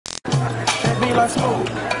clean like smooth.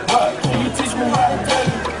 What? Can you teach me how to tell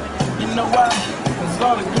you? You know why? Cause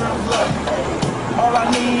all the girls love me. All I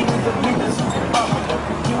need is a beat that's super bumpin'.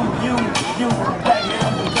 You, back it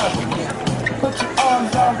up and dump it. Put your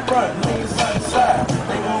arms out front, lean side to side.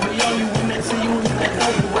 They gon' be on you when they see you in that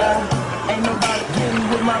dirty ride. Ain't nobody getting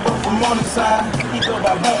with my bro from on the side. He go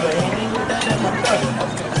by Bubba, and he with that my brother.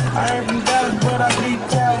 I ain't from Dallas, but I beat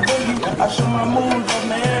town boogie. I show my moves up,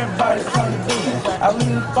 man, everybody trying to do me. I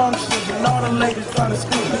lead the functions and all the ladies trying to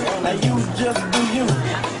screw me. Now you just do you,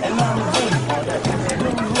 and I'm a Jimmy.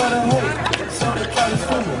 Dudes love to hate, so they try to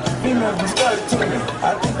screw me. Females be started to me,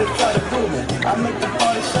 I think they try to fool me. I make the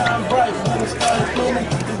party shine bright when it started blooming.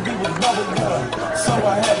 This beat was bubble gum, so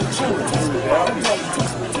I had to chew it.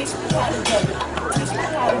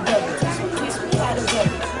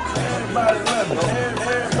 Everybody love me,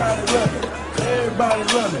 everybody love me, everybody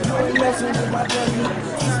love me. You ain't messing with my daddy.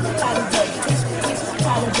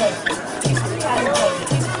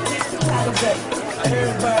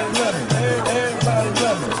 Everybody love me, everybody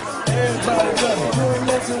love me, everybody love me. You ain't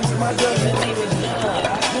messing with my daddy.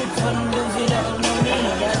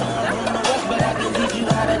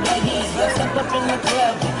 Up in the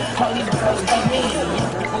club, all these girls love me.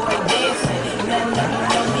 Boy dancing, nothing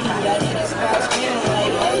know me. I hear the crowd screaming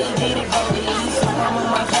like, hey, get it, Goldie. So I'm on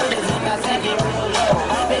my shoulders and I take it real low.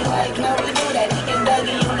 They like, how we do that? He can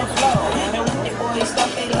Dougie on the floor. And with the boys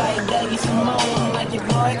stuff, they like Dougie Simone. Like your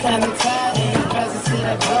boy kinda tired and he presses to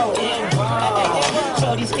the bro.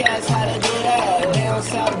 Show these cats how to do that. Down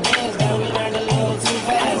south dance, now we learned a little too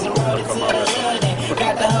fast. And rode it to the hood and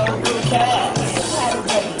got the whole crew cast.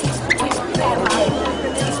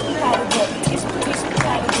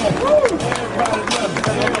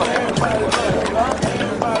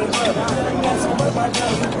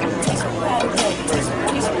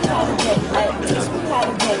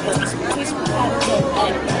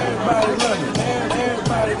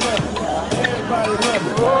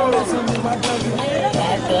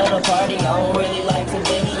 After the party, I don't really like to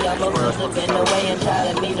biggie. I'ma push up in the way and try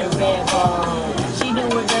to meet a red bone. She do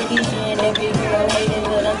her dirty shit, every girl hating,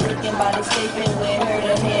 but I'm thinking about escaping with her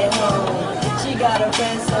to head home. She got a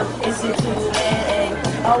friend, so it's a two-man.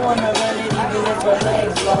 I wanna run it even if her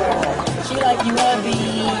legs long. She like you heavy,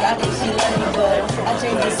 I think she love me, but I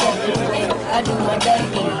change the subject and I do my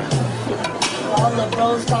Dougie. All the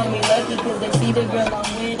bros call me lucky cause they see the girl I'm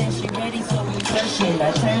with and she ready, so we pushing.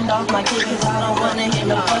 I turned off my kick cause I don't wanna hear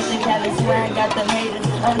no fussing. Cali swag got the haters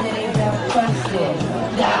under their belt cussing.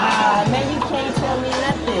 Nah, man, you can't tell me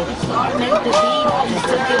nothing. Start make the beat, I just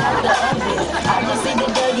took it out the oven. I just see the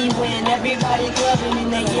dirty win, everybody clubbing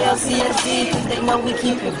and they yell CSC cause they know we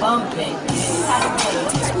keep it bumping.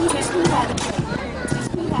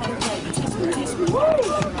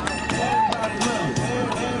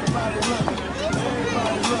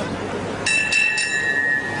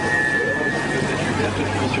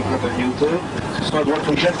 Sur compagnie hauteur, ce sera à droite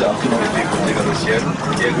au Jata, dans les pieds côté vers le ciel,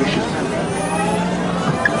 et à gauche.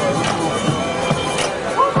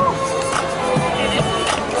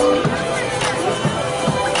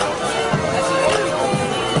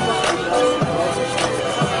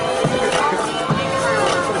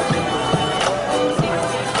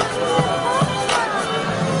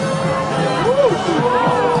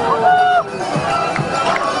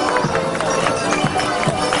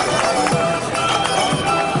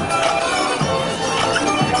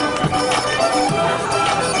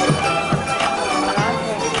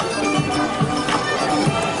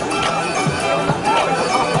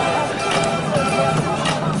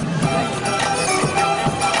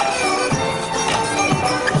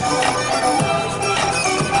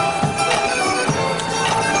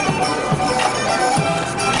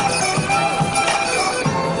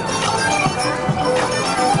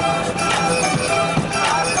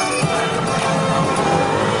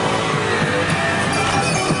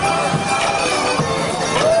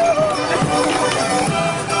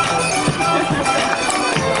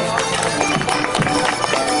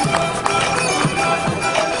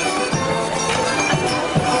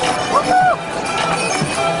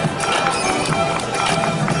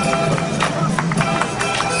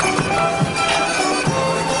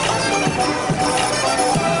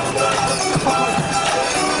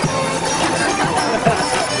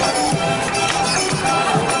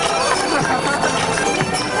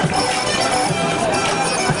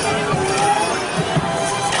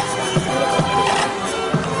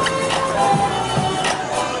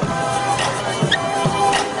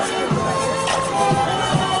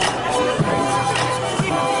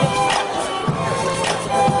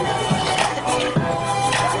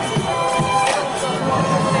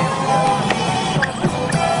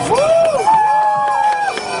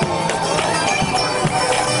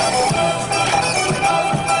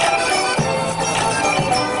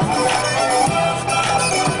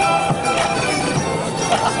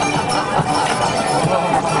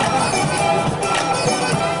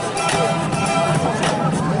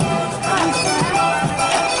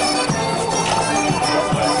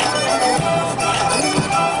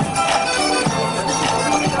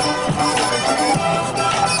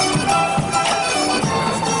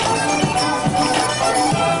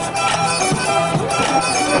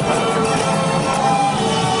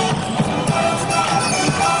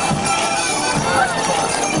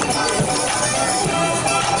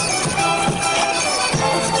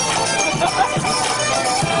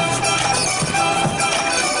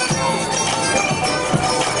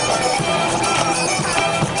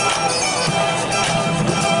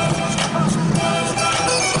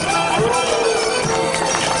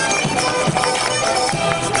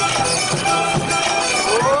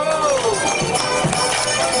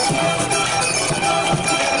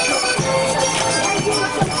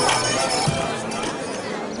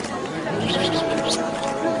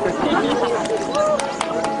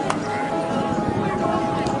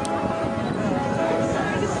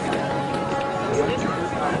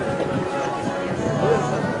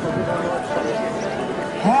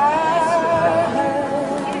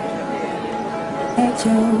 to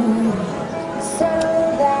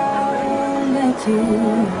settle down, that you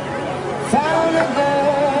found a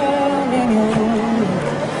girl and you're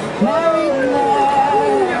married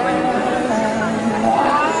now.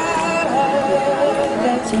 I heard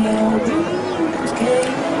that your dreams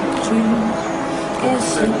came true. Guess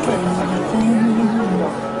you gave everything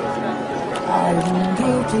I won't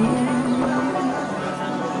give to you.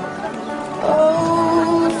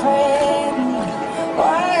 Oh, friend,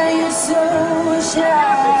 why are you so shy?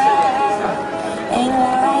 Ain't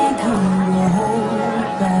like you hold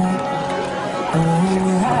back,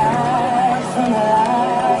 hide from the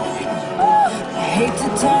light. I hate to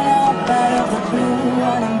turn up out of the blue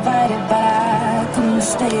uninvited, but I couldn't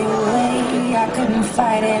stay away. I couldn't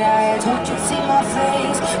fight it. I had hoped you'd see my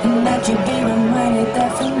face and that you'd be reminded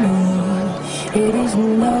that for me it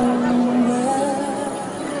isn't over.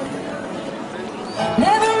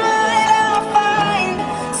 Never mind, I'll find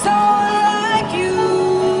someone like you.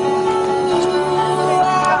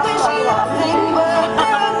 I wish nothing but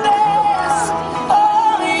the best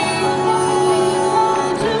of you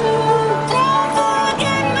too. Don't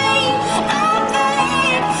forget me, I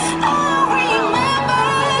think I'll remember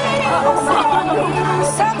you.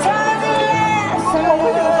 Sometimes it lasts,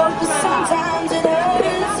 but sometimes it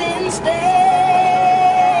hurts instead.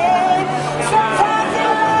 Sometimes it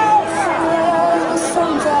lasts,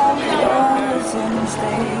 sometimes it hurts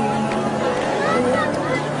instead.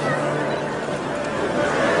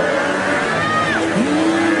 You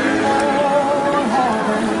know how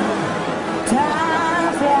time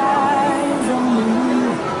flies on me.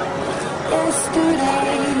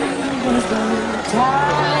 Yesterday was the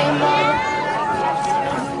time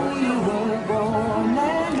we were born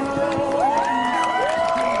and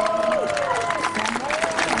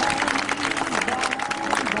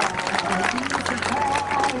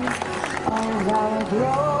of our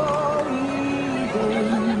glory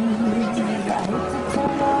days. I hate to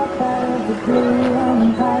turn up out of the blue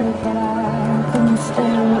uninvited, but I couldn't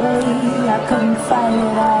stay away. I couldn't fight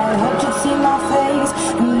it. I hoped you'd see my face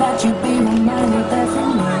and that you'd be reminded that for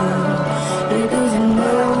me it isn't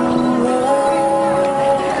over.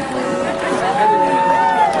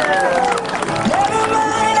 Never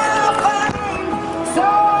mind, I'll find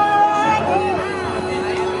someone like you.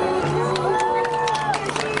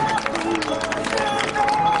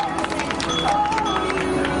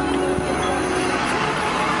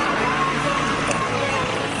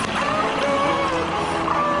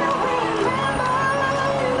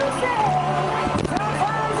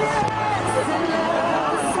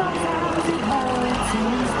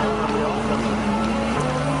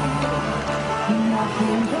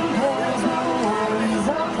 Nothing compares, no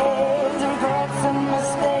worries.